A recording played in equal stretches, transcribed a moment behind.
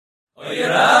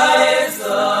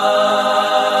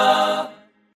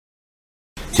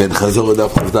כן, חזור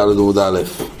לדף כ"ד עמוד א'.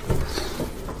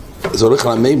 זה הולך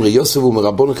על המאמרי, יוסף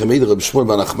ומרבון כמיד רבי שמואל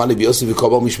בן נחמני ביוסף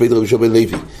וקובר משבית רבי שמואל בן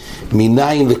לוי.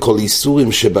 מניין לכל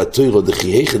איסורים שבתוירו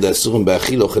דחייך דאסורים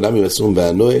באכילה וכנמים אסורים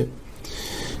בהנועה.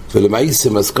 ולמעשה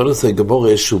מזכרת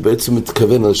הגבור שהוא בעצם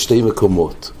מתכוון על שתי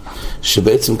מקומות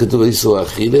שבעצם כתוב איסור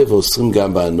האכילה ואוסרים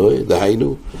גם בהנועה,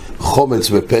 דהיינו חומץ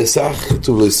בפסח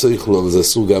כתוב לא איסורך לו וזה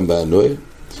אסור גם בהנועה.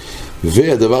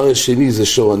 והדבר השני זה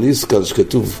שור הנזכר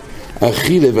שכתוב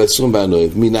אכילה ואסורים בהנועה.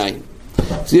 מניין?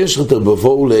 אז יש יותר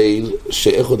בבואו ליל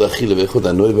שאיכות אכילה ואיכות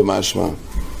הנועה במשמע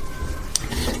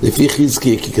לפי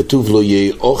חזקי כי כתוב לא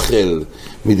יהיה אוכל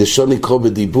מדשון לקרוא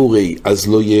בדיבורי אז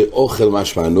לא יהיה אוכל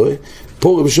משמע הנועה.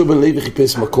 פה רבי שמואל בן לוי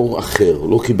חיפש מקור אחר,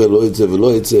 לא קיבל לא את זה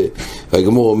ולא את זה,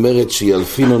 והגמרא אומרת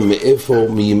שילפינון מאיפה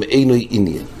מימאינו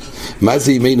עניין. מה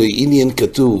זה ימאינו עניין?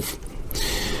 כתוב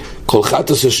כל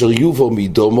חטוס אשר יובו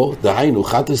מדומו, דהיינו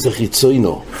חטוס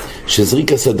החיצוינו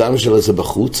שזריקת הדם שלה זה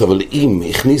בחוץ, אבל אם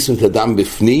הכניסו את הדם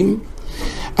בפנים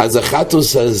אז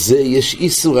החטוס הזה יש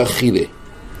איסור אכילה.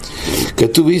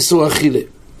 כתוב איסור אכילה,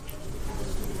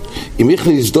 אם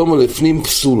הכניס דומו לפנים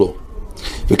פסולו,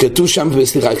 וכתוב שם,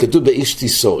 סליחה, כתוב באיש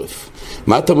תיסורף.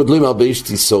 מה אתה עוד לא אמר באיש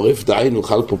תיסורף? דהיינו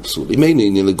חל פה פסול. אם אין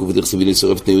עניין לגוף דחסבי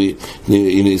ניסורף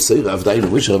ניסורף, דהיינו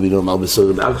משה רבינו אמר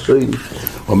בסורן אח שוין,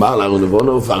 הוא אמר לארון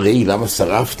אבונוב, הרי למה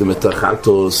שרפתם את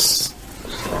החטוס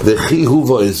וכי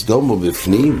הובו אסדומו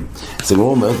בפנים? זה כמו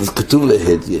אומרת, אז כתוב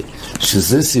להדיה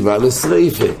שזה סיבה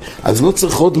לשריפה, אז לא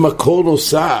צריך עוד מקור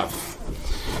נוסף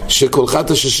שכל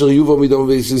חטא אשר יובו מדום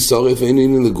ויסורף אין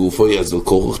עניין לגופו, אז על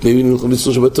כורח תמימים לכל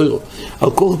איסור שבתוירו. על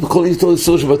כורח בכל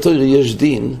איסור שבתוירו יש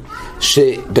דין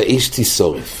שבאיש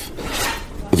תיסורף.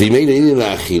 ואם אין עניין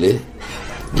לאכילה,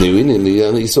 אין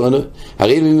עניין לאיסור הנועה.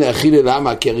 הרי אין עניין לאכילה,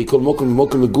 למה? כי הרי כל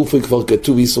מוקם לגופו כבר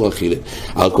כתוב איסור אכילה.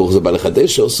 על כורח זה בא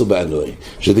לחדש שאוסו בהנועה.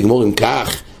 שתגמור עם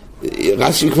כך,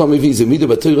 רש"י כבר מביא, זה מידה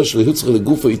בתוירו שלו צריך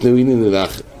לגופו יתנו עניין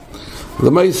לאכילה.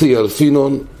 למה יעשה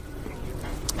ילפינון?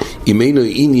 אם אינו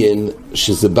עניין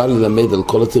שזה בא ללמד על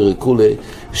כל התרקולה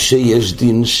שיש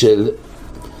דין של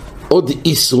עוד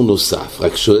איסור נוסף.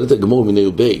 רק שואלת הגמור מיני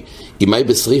ובי, אם היי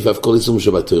בשריפה אף כל איסור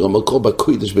שבתוירו, אמר קרוא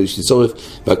בקוידש באיש תיסורף,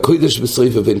 והקוידש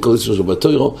בשריפה ואין כל איסור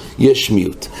שבתוירו, יש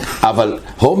מיעוט. אבל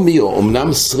הומיו,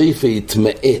 אמנם שריפה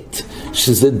יתמעט,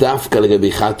 שזה דווקא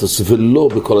לגבי חטוס ולא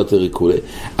בכל התרקולה,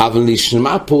 אבל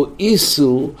נשמע פה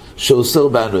איסור שאוסר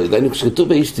בנו. דיינו, כשכתוב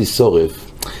באיש תיסורף,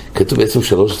 כתוב בעצם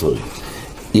 3 דברים.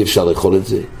 אי אפשר לאכול את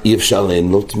זה, אי אפשר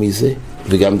ליהנות מזה,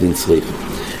 וגם דין שריפה.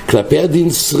 כלפי הדין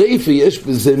שריפה יש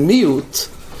בזה מיעוט,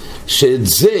 שאת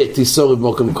זה תיסורף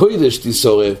במוקם קוידש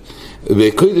תיסורף,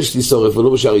 וקוידש תיסורף ולא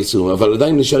בשאר איסורים, אבל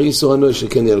עדיין נשאר איסור הנועה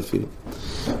שכן ילפין.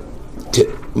 כן,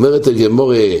 אומרת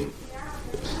הגמרא,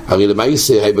 הרי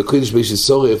למעשה, היי בקוידש באיש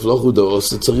תיסורף, לא חודו, או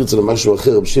צריך את זה למשהו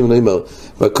אחר, בשם נאמר,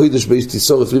 בקוידש באיש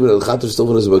תיסורף, לימן על חטו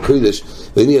שתורפון הזה בקוידש,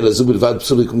 ואיני על הזו בלבד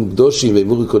פסולי קדושים,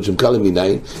 ואמורי קודשם קלם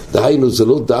מניין, דהיינו, זה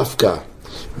לא דווקא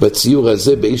בציור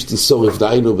הזה באיש תיסורף,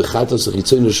 דהיינו, בחטו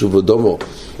שחיצוינו שובו דומו,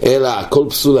 אלא כל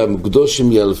פסולי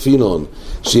המקדושים ילפינון,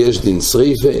 שיש דין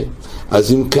שריפה,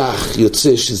 אז אם כך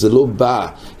יוצא שזה לא בא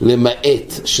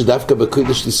למעט, שדווקא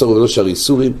בקוידש תיסורף ולא שאר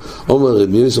איסורים, אומר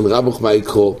רבי יוניסון רבוך מה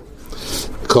יקרו,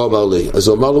 כה אמר לי, אז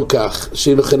הוא אמר לו כך,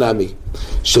 שיהיה לו חנמי,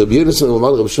 שרבי יוניסון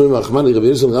אמר לרבי שמואל בן נחמני, רבי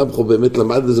יוניסון רבך באמת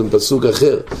למד את זה בפסוק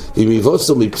אחר, אם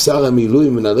יבוסר מבשר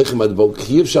המילואים מן הלחם עד בוקר,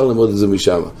 כי אי אפשר ללמוד את זה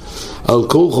משם, על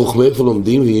כל חוכמה איפה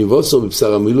לומדים, ואם יבוסר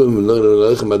מבשר המילואים מן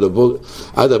הלחם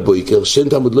עד הבוקר, שאין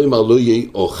תמוד לא אמר לא יהיה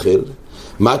אוכל,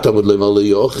 מה תמוד לא אמר לא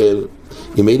יהיה אוכל,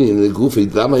 אם אין עניין לגופי,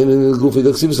 למה אין עניין לגופי?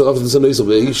 דקסיב שרף את הסנויסר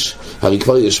באיש, הרי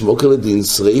כבר יש מוקר לדין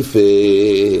שריפה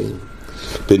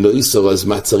בנויסר, אז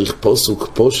מה צריך פוסוק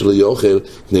פה שלא יאכל?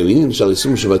 נאמין של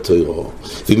איסור שבתוירו,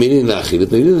 ואם אין להאכיל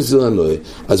את נאמין לזיר הנועה,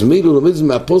 אז מילא לומד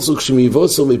מהפוסוק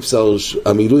שמבוסר מבשר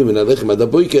המילואים מן הלחם עד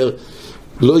הבוקר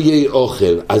לא יהיה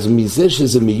אוכל. אז מזה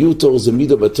שזה מיוטור, זה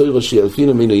מידו בתוירו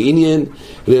שילפינו ממנו עניין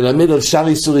ללמד על שאר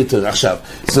איסורי תוירו. עכשיו,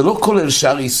 זה לא כולל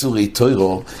שאר איסורי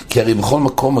תוירו, כי הרי בכל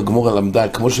מקום הגמור למדה,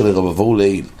 כמו שלרבבו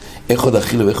לעיל, איך עוד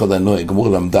אכילה ואיך עוד הנועה, גמור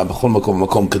למדה בכל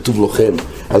מקום כתוב לכם,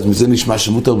 אז מזה נשמע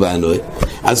שמותר בהנועה.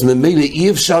 אז ממילא אי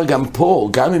אפשר גם פה,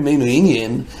 גם ממנו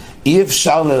עניין, אי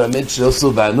אפשר ללמד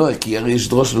שעשו בהנועה, כי הרי יש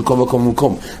דרוש לכל מקום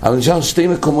ומקום. אבל נשאר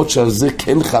 2 מקומות שעל זה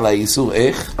כן חל האיסור,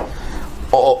 איך?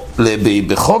 או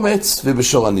בחומץ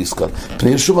ובשור הנזכר.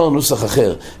 פני שום נוסח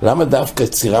אחר. למה דווקא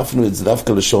צירפנו את זה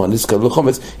דווקא לשור הנזכר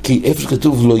ולחומץ? כי איפה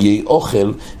שכתוב לא יהיה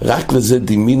אוכל, רק לזה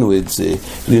דימינו את זה,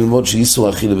 ללמוד שאיסור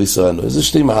אכילה ואיסור הנועה. זה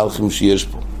 2 מהלכים שיש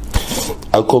פה.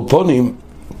 על כל פונים,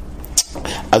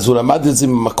 אז הוא למד את זה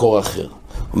ממקור אחר.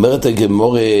 אומרת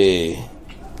הגמרא,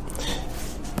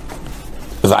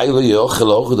 ואי לא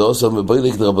יאכל אוכל דעוסו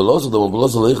מבוילק דרבלוזו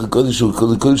דרבלוזו לא יאכל קודש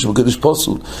וקודש וקודש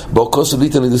פוסול בו כוסו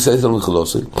ליטן לדסייס על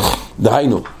מחלוסי.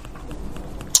 דהיינו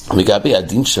לגבי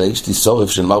הדין של האיש תיסורף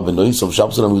של מר בנוי סוף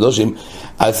שרפסול המקדושים,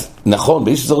 אז נכון,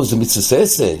 באיש תיסורף זה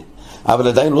מצססה, אבל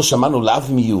עדיין לא שמענו לאו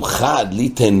מיוחד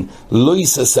ליתן לא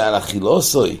יססה על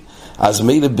אכילוסוי, אז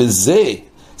מילא בזה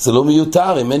זה לא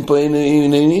מיותר, אם אין פה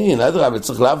אין אדרבה,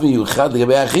 צריך לאו מיוחד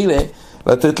לגבי האכילה,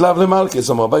 לתת לאו למלכס.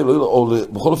 אומר רבי לא, או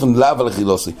בכל אופן לאו על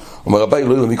אכילוסי, אומר רבי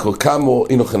לא מיקרו קמו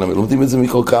אינו חנמי, לומדים את זה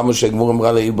מיקרו קמו שהגמור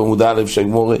אמרה לעיל בעמוד א',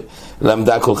 שהגמור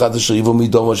למדה כל אחד אשר יבוא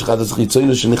מדומו, שאחד אשר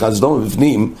חיצונו שנכנס דומו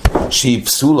בפנים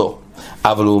שיפסו לו.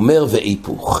 אבל הוא אומר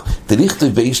ואיפוך תליכתו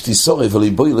באיש תיסורף ולא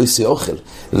בואי לא יסי אוכל.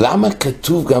 למה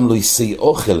כתוב גם לא יסי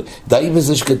אוכל? די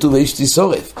בזה שכתוב באיש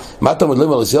תיסורף. מה אתה אומר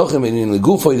לא יסי אוכל? מנין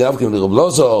לגופו ידעבכם לרב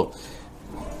לוזור,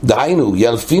 דהיינו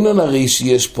ילפינון הרי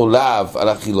שיש פה לאו על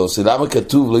אכילוסי. למה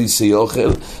כתוב לא יסי אוכל?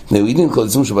 נאוידין כל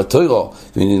עצום שבתוירו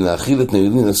ונין להאכיל את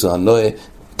נאוידין עשו הנועה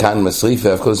כאן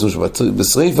מסריפה, כל איסור שבתוירה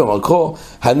בסריפה, מרקו,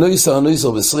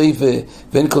 הנויסר בסריפה,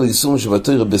 ואין כל איסור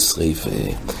שבתוירה בסריפה.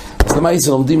 אז למה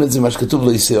איסר לומדים את זה, מה שכתוב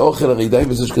לא יסי אוכל, הרי די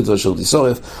בזה שכתוב אשר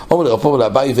תיסורף, אומר לרפוא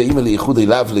ולאביי ואימא לייחודי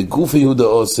לאו לגופי יהודה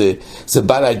עושה, זה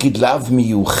בא להגיד לאו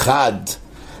מיוחד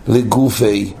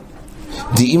לגופי,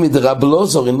 דאימא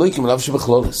דרבלוזור, אין לא יקם לאו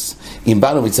שבכלולס. אם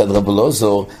באנו מצד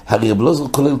רבלוזור, הרי רבלוזור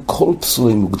כולל כל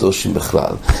פסולים מוקדושים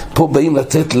בכלל. פה באים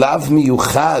לתת לאו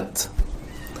מיוחד,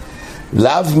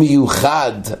 לאו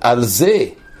מיוחד על זה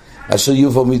אשר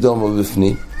יובא מדומו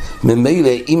בפנים. ממילא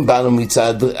אם באנו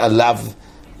מצד הלאו,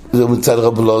 זה מצד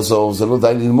רבלוזור, זה לא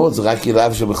די ללמוד, זה רק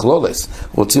לאו שבכלולס.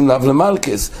 רוצים לאו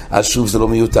למלכס, אז שוב זה לא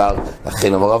מיותר.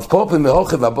 לכן אמר רב פופה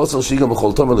מאוכל והבוסר שיגע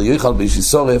בכל תומר לא יאכל באיש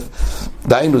שורף.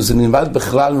 דיינו, זה נלמד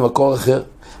בכלל ממקור אחר.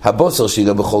 הבוסר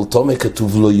שיגע בכל תומר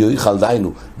כתוב לא יאכל,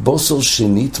 דיינו בוסר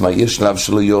שנית, מה יש לאו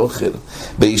שלא יאכל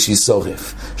באיש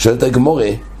שורף. שואלת הגמורה,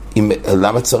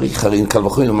 למה צריך? הרי קל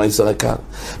וחומר מה יסר הקל?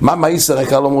 מה יסר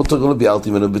הקל לא מותר לא ביארתי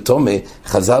ממנו בתומה?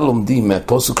 חז"ל לומדים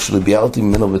מהפוסק שלו ביארתי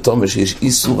ממנו בתומה שיש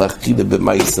איסור אכילה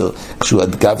במייסר כשהוא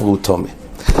עד גברו תומה.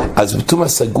 אז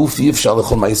בתומאס הגוף אי אפשר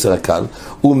לאכול מייסר הקל,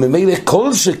 וממילא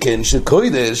כל שכן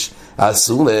שקודש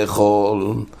אסור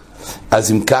לאכול.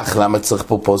 אז אם כך, למה צריך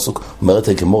פה פוסק? אומרת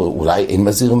הגמרא, אולי אין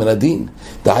מזהיר מן הדין.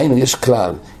 דהיינו, יש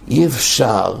כלל, אי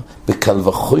אפשר בקל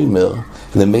וחומר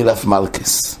למלף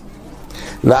מלכס.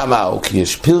 למה? או כי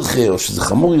יש פרחה, או שזה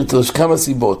חמור יותר, יש כמה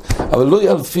סיבות, אבל לא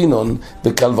ילפינון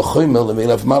בקל וחומר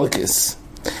למלף מלכס.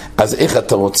 אז איך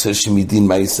אתה רוצה שמדין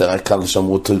מייסר הקל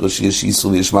שאמרו תוירו שיש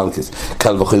איסור ויש מלכס?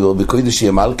 קל וחומר בקודש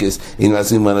יהיה מלכס, אין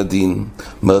מזהיר מן הדין.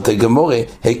 אומרת הגמרא,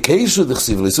 הקשו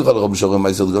דכסיב, לסוך על רב שורם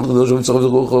מייסר,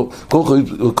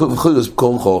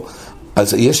 כורחו,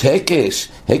 אז יש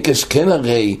הקש כן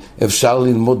הרי אפשר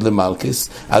ללמוד למלכס,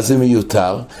 אז זה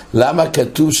מיותר. למה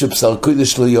כתוב שבשר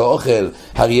קודש לא יאכל?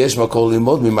 הרי יש מקור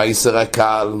ללמוד ממייסר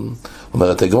הקל.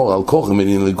 אומרת הגמרא, על כורח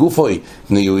מנין לגופוי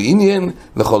נהיו עניין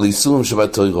לכל איסורים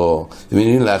שבתוירו,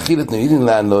 ומנין להאכיל את נהיין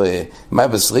להנועה, מה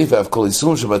בשריפה אף כל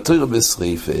איסורים שבתוירו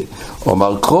בשריפה.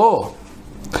 אומר קרו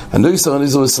הנויסר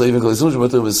בשריפה, כל איסורים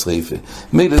שבתוירו בשריפה.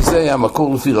 מילא זה היה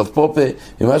המקור לפי רב פופה,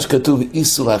 ממה שכתוב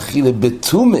איסור האכילה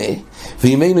בתומה,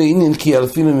 ואם אינו עניין כי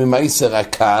אלפינו ממייסר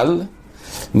הקל,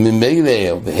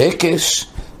 ממילא בהקש,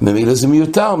 ממילא זה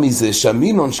מיותר מזה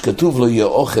שהמינון שכתוב לו יהיה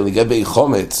אוכל לגבי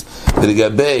חומץ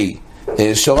ולגבי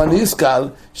שור הניסקל,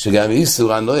 שגם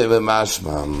איסור הנועה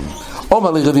ומשמם.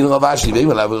 אומר לי רבינו רב אשי, ואם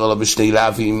עליו לו בשתי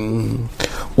לאווים,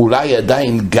 אולי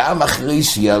עדיין גם אחרי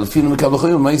שיאלפינו מקל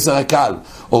וחומר ממייסר הקל,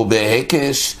 או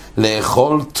בהקש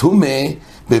לאכול תומה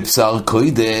בבשר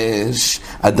קודש,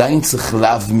 עדיין צריך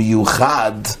לאו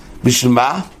מיוחד. בשביל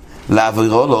מה?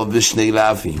 לעבירו לו בשני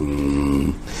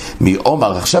לאווים.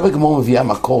 מאומר, עכשיו הגמור מביאה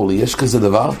מקור, יש כזה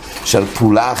דבר שעל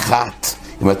פעולה אחת,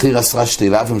 אם התיר עשרה שתי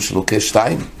לאווים שלוקה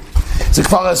שתיים, זה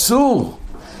כבר אסור.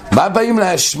 מה באים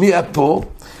להשמיע פה?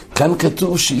 כאן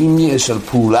כתוב שאם יש על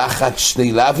פעולה אחת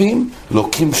שני לאווים,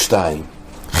 לוקים שתיים.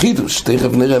 חידוש, תכף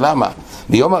נראה למה.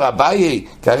 מיומר אביי,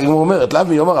 כך היא אומרת, למה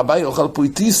מיומר אביי אוכל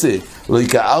פויטיסה, לא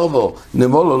יקה ארבו,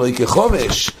 נמולו לא יקה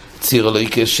חומש, ציר לא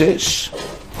יקה שש.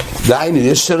 דהיינו,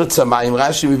 יש שרת סמיים,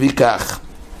 רש"י מביא כך.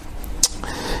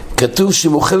 כתוב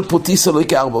שמאכל פוטיסה לא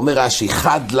יקה ארבו, אומר רש"י,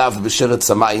 חד לאו בשרת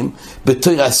סמיים,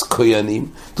 בתוירס כהנים,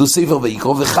 דו ספר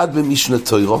ויקרא, וחד במשנה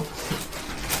תוירו,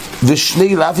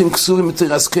 ושני לאווים כסובים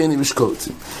בתוירס כהנים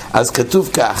ושקורצים. אז כתוב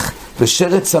כך,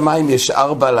 בשרת סמיים יש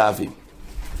 4 לאווים.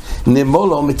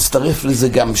 נמולו מצטרף לזה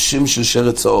גם שם של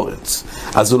שרץ האורץ,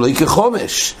 אז הוא לא יקה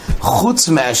חומש, חוץ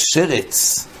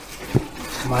מהשרץ.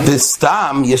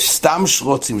 וסתם, יש סתם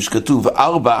שרוצים שכתוב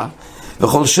 4,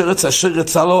 וכל שרץ אשר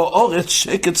יצא לו אורץ,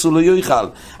 שקץ הוא לא יאכל.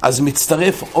 אז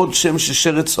מצטרף עוד שם של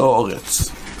שרץ או אורץ.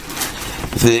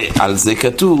 ועל זה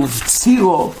כתוב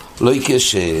צירו לא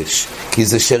יקשש, כי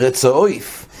זה שרץ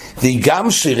האויף, והיא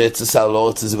גם שרץ עשר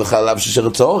לאורץ, זה בכלל עליו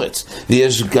ששרץ האורץ,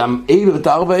 ויש גם אלו ואת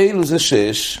הארבע אלו זה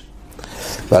 6.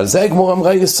 ועל זה הגמרא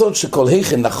אמרה יסוד שכל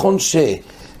היכן, נכון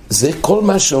שזה כל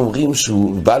מה שאומרים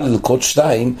שהוא בא ללקות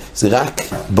 2, זה רק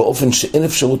באופן שאין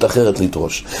אפשרות אחרת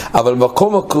לדרוש, אבל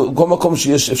בכל מקום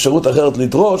שיש אפשרות אחרת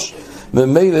לדרוש,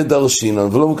 ממילא דרשינן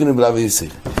ולא מוכנים בלב יסר.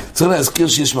 צריך להזכיר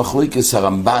שיש מחלוקת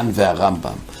הרמב"ן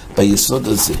והרמב"ם ביסוד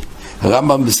הזה.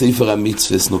 הרמב"ם בספר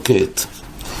המצווה נוקט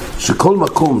שכל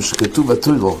מקום שכתוב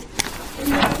בתורה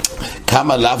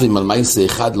כמה לאווים על מעשה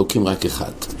אחד לוקים רק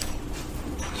אחד,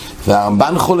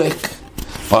 והרמב"ן חולק.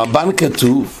 ברמב"ן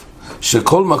כתוב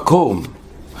שכל מקום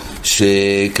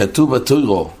שכתוב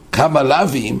בתורה כמה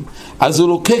לאווים אז הוא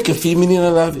לוקה כפי מניין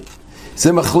הלאווים.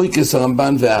 זה מחלוקת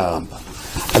הרמב"ן והרמב"ם.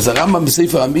 אז הרמב"ם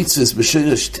בספר המצווה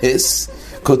בשרש טס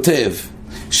כותב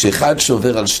שאחד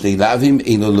שעובר על 2 לאווים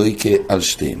אינו לוקה על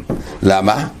 2.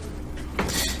 למה?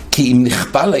 כי אם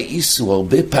נכפל האיסור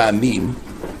הרבה פעמים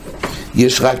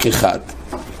יש רק אחד.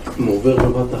 הוא עובר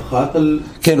בבת אחת על...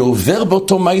 כן, הוא עובר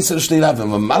באותו מייס על 2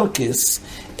 לאווים. המלכס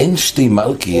אין 2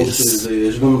 מלכס.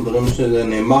 יש גם דברים שזה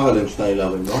נאמר עליהם 2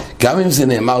 לאווים, לא? גם אם זה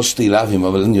נאמר 2 לאווים,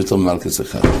 אבל אין יותר ממלכס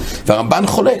אחד. והרמב"ן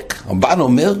חולק. הרמב"ן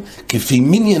אומר כפי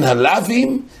מניין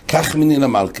הלאווים כך מניין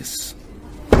המלכס.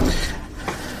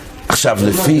 עכשיו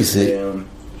לפי זה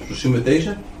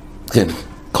 39? כן,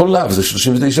 כל לאו זה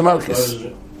 39 מלכס.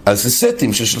 אז זה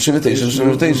סטים של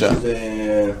 39.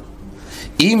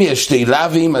 אם יש 2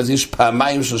 לאווים אז יש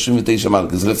פעמיים 39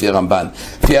 מלכס. זה לפי הרמב"ן.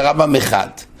 לפי הרמב"ם אחד.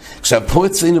 עכשיו פה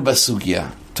אצלנו בסוגיה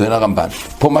טוען הרמב"ן,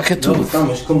 פה מה כתוב? לא, סתם,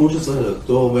 יש כמות שצריך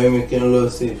לכתוב בהם כן לא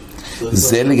יוסיף.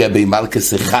 זה לגבי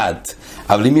מלכס אחד,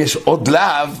 אבל אם יש עוד לאו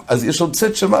אז יש עוד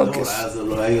סט של מלכס. לא,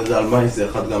 אולי זה על מי זה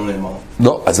אחד גם נאמר.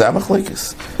 לא, אז זה היה מחלוקת.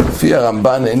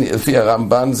 לפי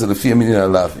הרמב"ן זה לפי המניין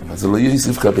הלאווים, אז זה לא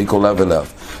יוסיף כלפי כל לאו ולאו.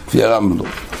 לפי הרמב"ן לא.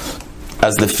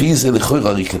 אז לפי זה לכאורה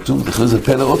הרי כתוב, לכאורה זה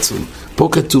פלא רוצים. פה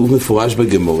כתוב מפורש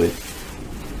בגמורה.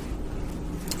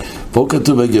 פה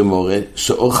כתוב בגמורה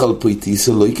שאוכל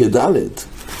פויטיסו לא יקדלת.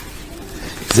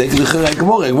 זה לכאורה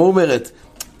הגמורה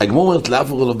אומרת לאו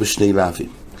או לא ב2 לאווים.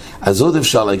 אז עוד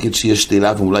אפשר להגיד שיש 2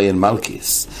 לאווים, אולי אין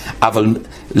מלכס. אבל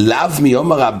לאו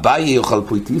מיומר אביי יאכל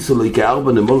פויטיסו לא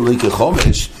יקה4 נמול לא יקה5.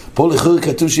 פה לכאורה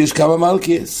כתוב שיש כמה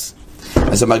מלכס.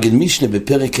 אז המגד משנה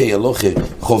בפרק ה' הלוכה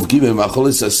חוב ג'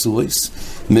 מאכולס אסוריס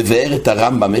מבאר את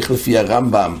הרמב"ם, איך לפי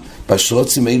הרמב"ם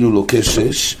בשרוצים אלו לוקה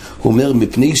 6, הוא אומר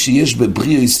מפני שיש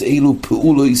בבריאוס אלו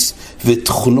פעולוס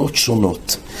ותכונות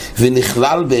שונות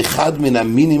ונכלל באחד מן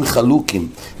המינים חלוקים,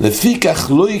 לפי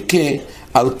כך לא יקה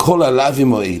על כל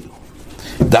הלאווים האלו.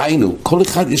 דיינו, כל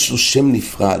אחד יש לו שם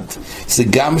נפרד, זה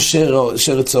גם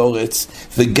שרץ האורץ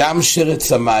וגם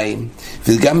שרץ המים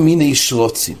וגם מיני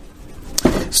שרוצים.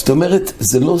 זאת אומרת,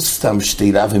 זה לא סתם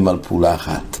 2 לאווים על פעולה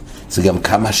אחת, זה גם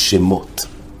כמה שמות.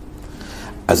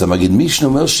 אז המגיד מישנה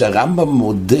אומר שהרמב"ם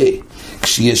מודה,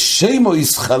 כשיש שמות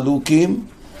חלוקים,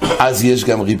 אז יש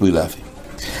גם ריבוי לאווים.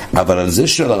 אבל על זה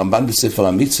של הרמב"ן בספר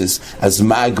המצווה, אז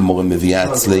מה הגמרא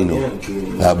מביאה אצלנו?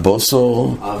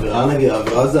 הבוסו...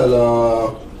 העבירה זה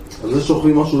על זה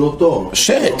שאוכלים משהו לא טוב.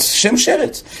 שרץ, שם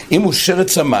שרץ. אם הוא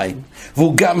שרץ המים,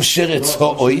 והוא גם שרץ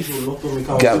האויף...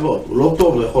 הוא לא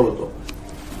טוב לאכול אותו.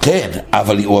 כן,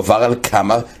 אבל הוא עבר על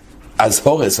כמה, אז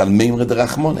הורס, על מימרא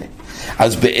דרחמונה.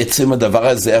 אז בעצם הדבר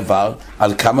הזה עבר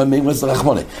על כמה מימרא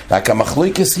דרחמונה. רק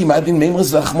המחלוקת היא מה דין מימרא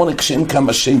דרחמונה כשאין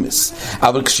כמה שמס.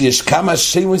 אבל כשיש כמה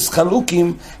שמס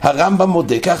חלוקים, הרמב"ם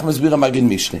מודה, כך מסביר המגן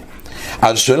משנה.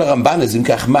 אז שואל הרמב"ן, אז אם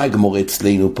כך מה הגמרא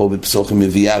אצלנו פה בפסוחים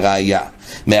מביאה ראיה?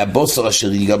 מהבוסר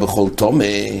אשר ייגע בכל תומה.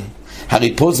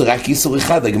 הרי פה זה רק איסור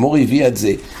אחד, הגמרא הביאה את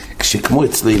זה. כשכמו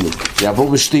אצלנו,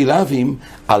 יעבור ב2 לאווים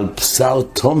על בשר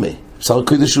תומה, בשר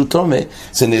קודש הוא תומה,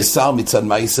 זה נאסר מצד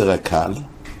מייסר הקל,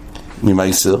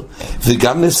 ממייסר,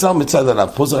 וגם נאסר מצד עליו.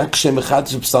 פה זה רק שם אחד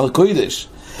של בשר קודש.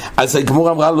 אז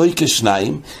הגמרא אמרה לא יקה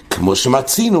 2, כמו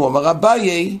שמצינו, אמר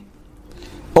אביי,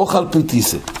 אוכל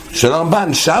פויטיסו. של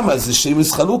הרמב"ן, שם זה שמות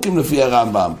חלוקים לפי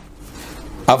הרמב"ם.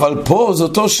 אבל פה זה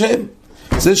אותו שם.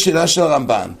 זה שאלה של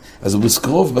הרמב"ן. אז הוא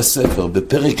מסקרוב בספר,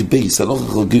 בפרק בייס,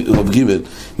 הלוך רב ג'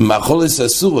 מאכולס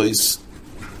אסוריס,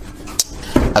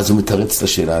 אז הוא מתרץ את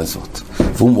השאלה הזאת.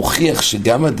 והוא מוכיח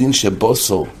שגם הדין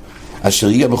שבוסו, אשר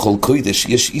יהיה בכל קודש,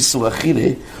 יש איסור אכילה,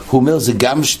 הוא אומר זה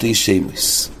גם 2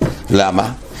 שמות.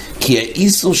 למה? כי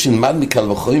האיסור שנלמד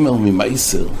מקל וחומר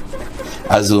ממייסר,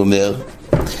 אז הוא אומר,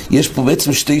 יש פה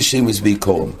בעצם 2 שמות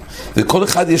בעיקרון, וכל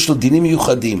אחד יש לו דינים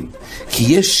מיוחדים, כי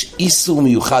יש איסור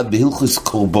מיוחד בהלכות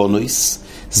קורבנוס,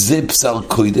 זה בשר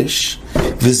קודש,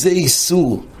 וזה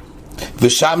איסור,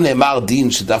 ושם נאמר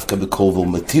דין שדווקא בקרוב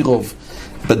ומתירוב,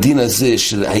 בדין הזה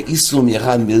של האיסור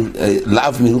מיוחד לאו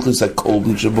מהלכות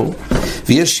הקורבן שבו,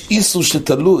 ויש איסור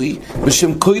שתלוי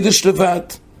בשם קודש לבד,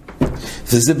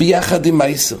 וזה ביחד עם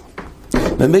מייסר.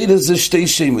 ממילא זה שתי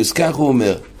שמות, כך הוא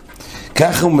אומר,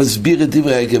 ככה הוא מסביר את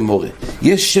דברי הגמורה.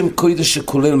 יש שם קודש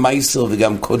שכולל מייסר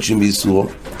וגם קודשים באיסורו,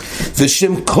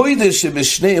 ושם קודש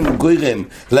שבשניהם הוא גורם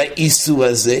לאיסור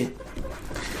הזה,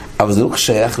 אבל זה לא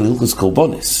שייך להלכות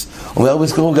קורבנס. הוא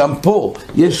אומר גם פה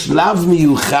יש לאו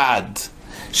מיוחד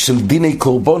של דיני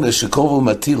קורבנס שקרוב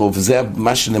ומתירו, וזה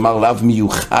מה שנאמר לאו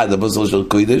מיוחד הבוזר של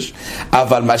קודש,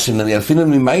 אבל מה שנפילו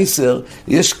ממייסר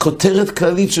יש כותרת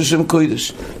כללית של שם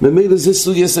קודש. ממילא זה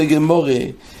סוגיה הגמורה.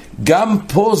 גם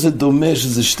פה זה דומה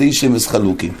שזה שתי שמות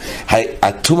חלוקים,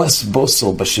 התומאס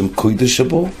בוסר בשם קודש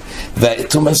שבו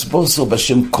והתומאס בוסר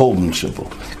בשם קורבן שבו.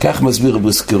 כך מסביר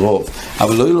רבי סקירוב,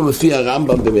 אבל לא מופיע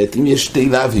הרמב"ם באמת, אם יש שתי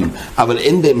לאווים אבל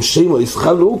אין בהם שמות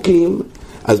חלוקים,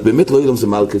 אז באמת לא ילום זה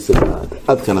מלכס אחד.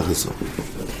 עד כאן החסור.